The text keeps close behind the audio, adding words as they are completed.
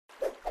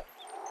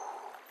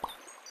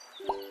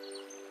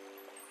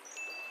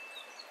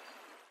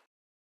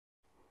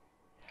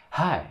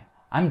Hi,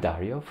 I'm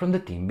Dario from the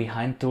team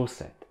behind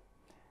Toolset.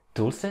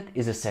 Toolset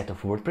is a set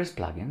of WordPress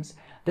plugins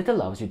that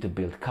allows you to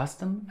build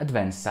custom,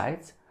 advanced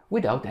sites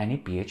without any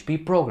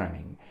PHP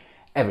programming.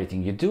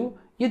 Everything you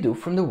do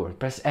from the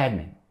WordPress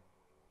admin.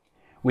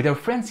 With our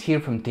friends here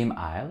from Team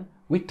Isle,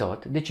 we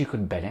thought that you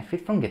could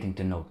benefit from getting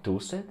to know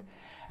Toolset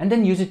and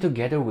then use it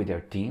together with your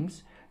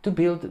teams to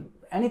build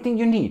anything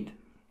you need.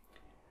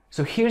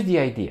 So here's the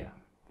idea.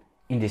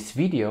 In this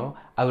video,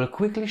 I will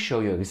quickly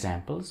show you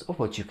examples of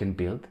what you can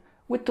build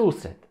with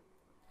Toolset.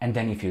 And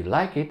then if you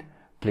like it,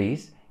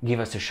 please give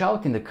us a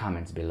shout in the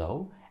comments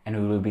below and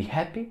we will be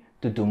happy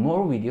to do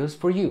more videos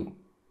for you.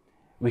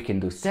 We can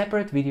do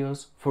separate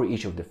videos for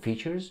each of the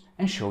features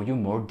and show you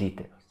more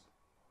details.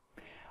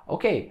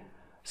 Okay,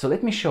 so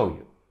let me show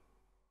you.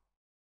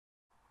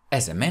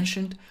 As I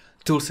mentioned,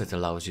 Toolset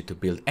allows you to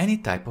build any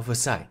type of a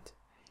site.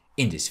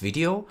 In this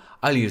video,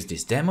 I'll use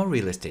this demo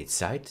real estate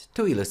site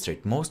to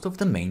illustrate most of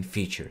the main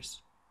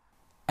features.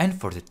 And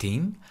for the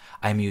theme,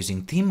 I'm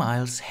using Team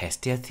Isle's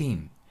HESTIA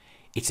theme.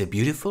 It's a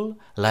beautiful,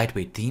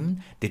 lightweight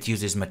theme that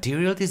uses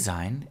material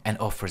design and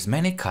offers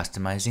many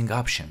customizing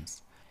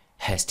options.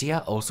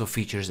 HESTIA also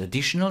features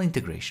additional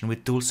integration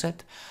with Toolset,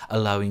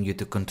 allowing you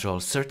to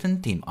control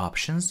certain theme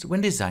options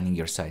when designing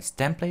your site's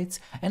templates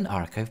and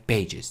archive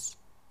pages.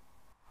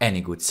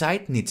 Any good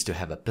site needs to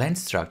have a planned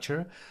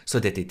structure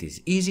so that it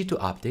is easy to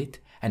update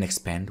and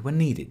expand when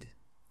needed.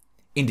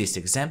 In this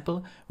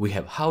example, we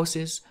have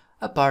houses,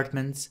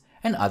 apartments,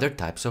 and other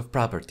types of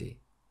property.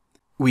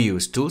 We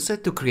use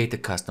Toolset to create a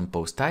custom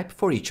post type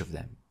for each of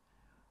them.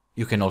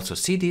 You can also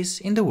see this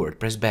in the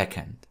WordPress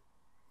backend.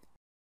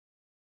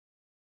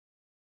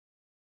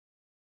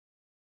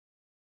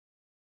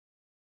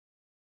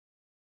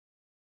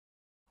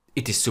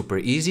 It is super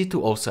easy to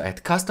also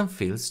add custom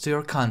fields to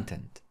your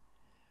content.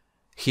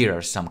 Here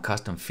are some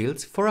custom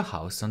fields for a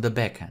house on the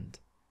backend.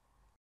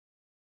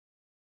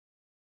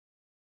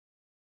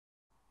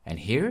 And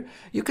here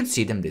you can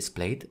see them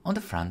displayed on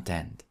the front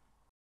end.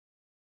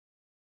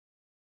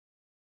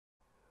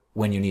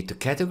 When you need to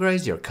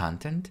categorize your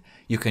content,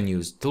 you can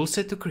use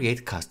Toolset to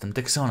create custom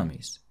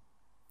taxonomies.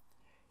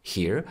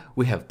 Here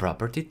we have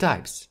property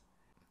types.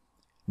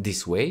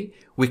 This way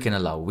we can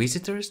allow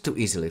visitors to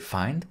easily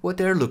find what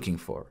they are looking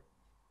for.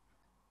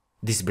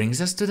 This brings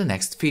us to the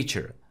next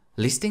feature,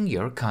 listing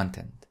your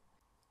content.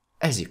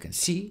 As you can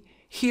see,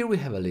 here we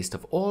have a list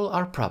of all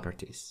our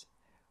properties.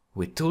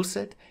 With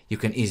Toolset, you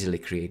can easily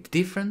create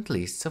different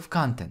lists of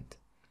content.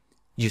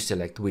 You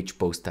select which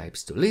post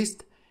types to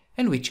list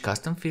and which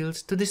custom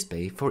fields to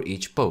display for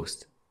each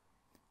post.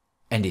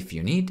 And if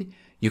you need,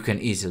 you can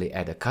easily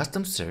add a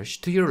custom search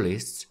to your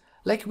lists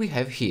like we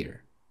have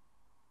here.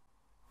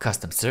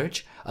 Custom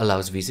search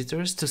allows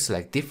visitors to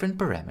select different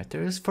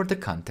parameters for the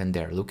content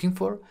they are looking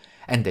for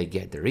and they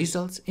get the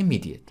results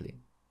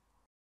immediately.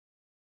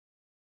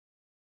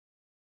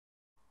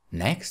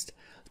 Next,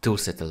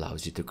 Toolset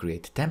allows you to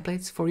create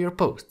templates for your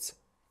posts.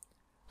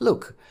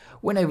 Look,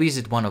 when I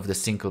visit one of the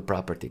single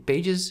property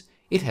pages,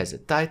 it has a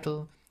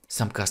title,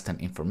 some custom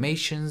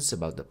informations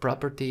about the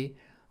property,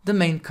 the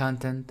main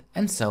content,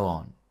 and so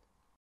on.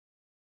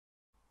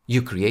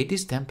 You create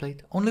this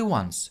template only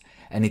once,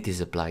 and it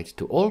is applied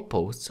to all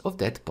posts of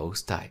that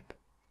post type.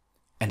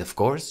 And of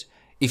course,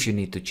 if you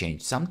need to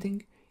change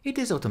something, it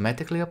is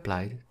automatically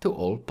applied to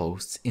all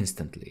posts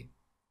instantly.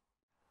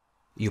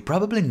 You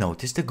probably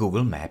noticed the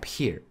Google map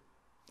here.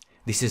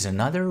 This is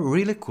another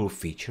really cool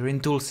feature in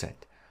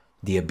Toolset,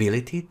 the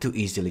ability to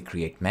easily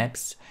create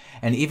maps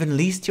and even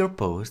list your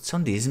posts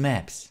on these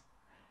maps.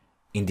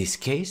 In this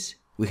case,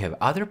 we have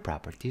other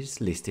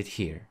properties listed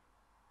here.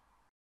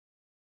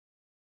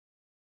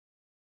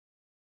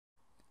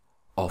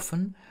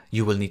 Often,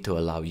 you will need to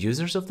allow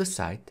users of the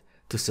site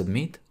to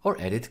submit or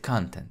edit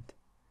content.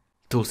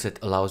 Toolset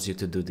allows you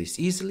to do this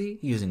easily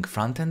using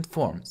front-end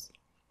forms.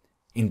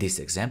 In this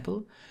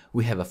example,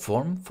 we have a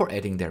form for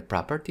adding their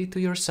property to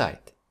your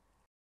site.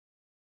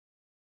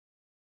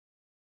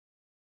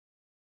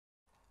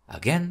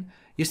 Again,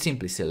 you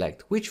simply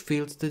select which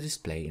fields to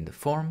display in the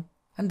form,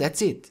 and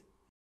that's it.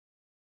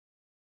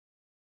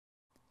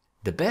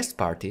 The best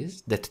part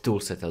is that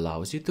Toolset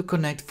allows you to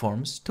connect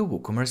forms to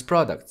WooCommerce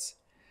products.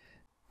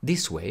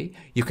 This way,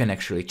 you can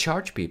actually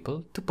charge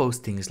people to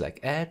post things like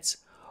ads,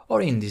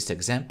 or in this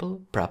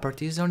example,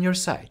 properties on your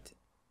site.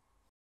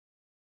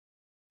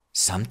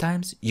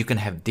 Sometimes you can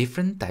have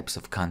different types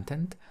of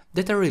content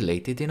that are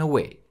related in a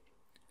way.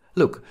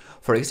 Look,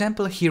 for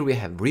example, here we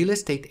have real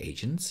estate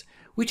agents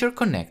which are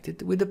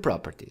connected with the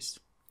properties.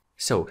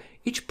 So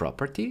each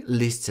property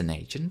lists an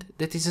agent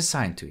that is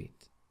assigned to it.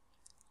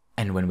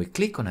 And when we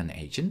click on an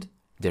agent,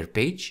 their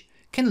page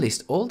can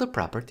list all the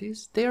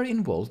properties they are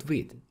involved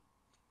with.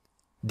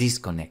 These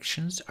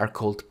connections are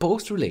called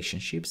post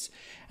relationships,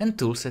 and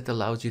Toolset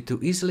allows you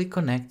to easily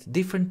connect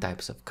different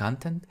types of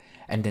content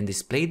and then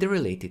display the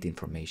related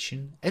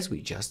information as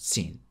we just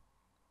seen.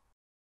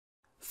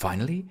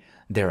 Finally,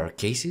 there are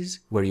cases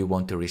where you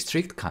want to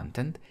restrict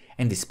content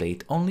and display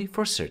it only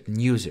for certain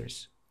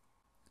users.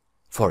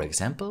 For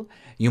example,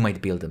 you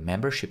might build a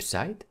membership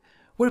site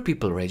where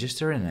people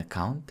register an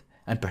account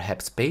and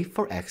perhaps pay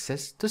for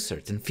access to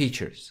certain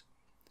features.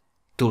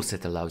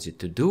 Toolset allows you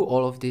to do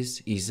all of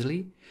this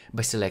easily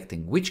by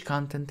selecting which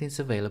content is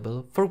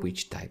available for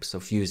which types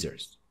of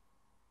users.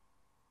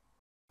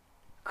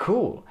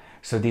 Cool!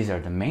 So these are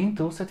the main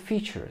Toolset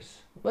features,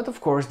 but of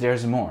course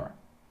there's more.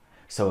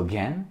 So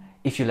again,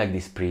 if you like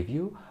this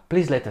preview,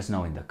 please let us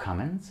know in the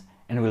comments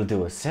and we'll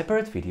do a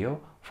separate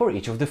video for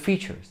each of the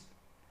features.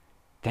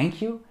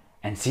 Thank you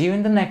and see you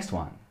in the next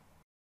one!